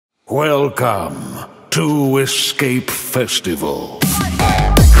Welcome to Eskape Festival.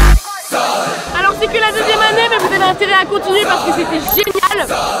 Alors c'est que la deuxième année, mais vous avez intérêt à continuer parce que c'était génial.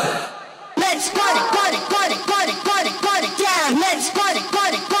 Let's party, party, party, party, party, party, down. Let's party,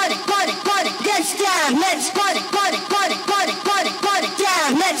 party, party, party, party, gets down. Let's party, party, party, party, party, party,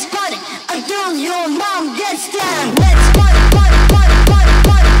 down. Let's party until your mom gets down. Let's party, party, party, party,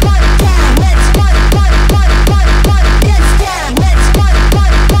 party, party, down. Let's party, party, party, party, party, gets down. Let's party,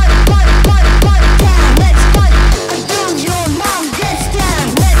 party, party, party, party, party, down. Let's party until your mom gets down.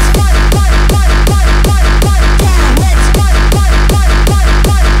 Let's party, party, party, party, party, party, down. Let's party, party, party, party,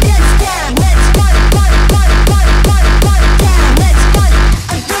 party, gets down. Let's party, party, party, party, party, party, down. Let's party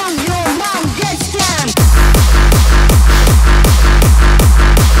until your mom gets down.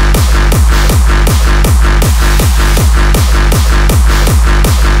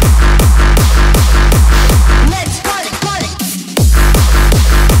 Let's party, party.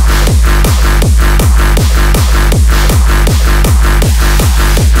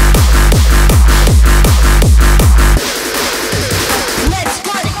 Let's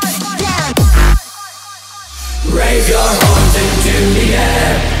party, down. Raise your horns into the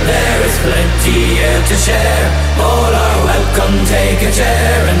air. There is plenty here to share. All are welcome, take a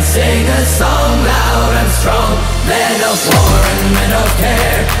chair and sing a song loud and strong. Men of war and men of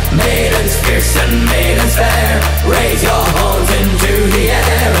care, maidens fierce and maidens fair. Raise your horns into the